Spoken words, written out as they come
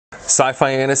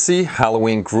SciFiAntasy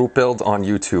Halloween group build on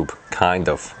YouTube, kind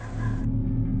of.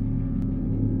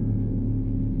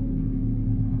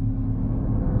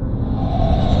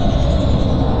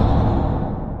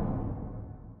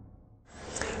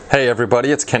 Hey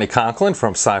everybody, it's Kenny Conklin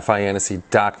from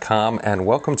SciFiAntasy.com and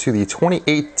welcome to the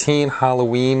 2018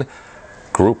 Halloween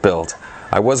group build.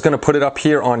 I was going to put it up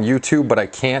here on YouTube, but I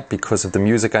can't because of the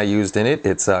music I used in it.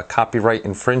 It's a copyright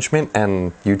infringement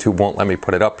and YouTube won't let me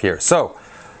put it up here. So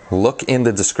look in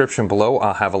the description below.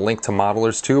 I'll have a link to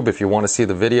Modeler's Tube. If you want to see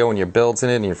the video and your builds in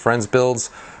it and your friends' builds,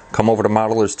 come over to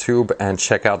Modeler's Tube and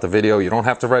check out the video. You don't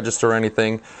have to register or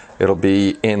anything. It'll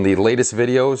be in the latest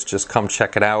videos. Just come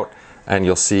check it out and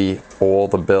you'll see all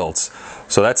the builds.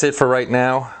 So that's it for right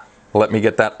now. Let me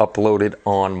get that uploaded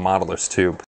on Modeler's Tube.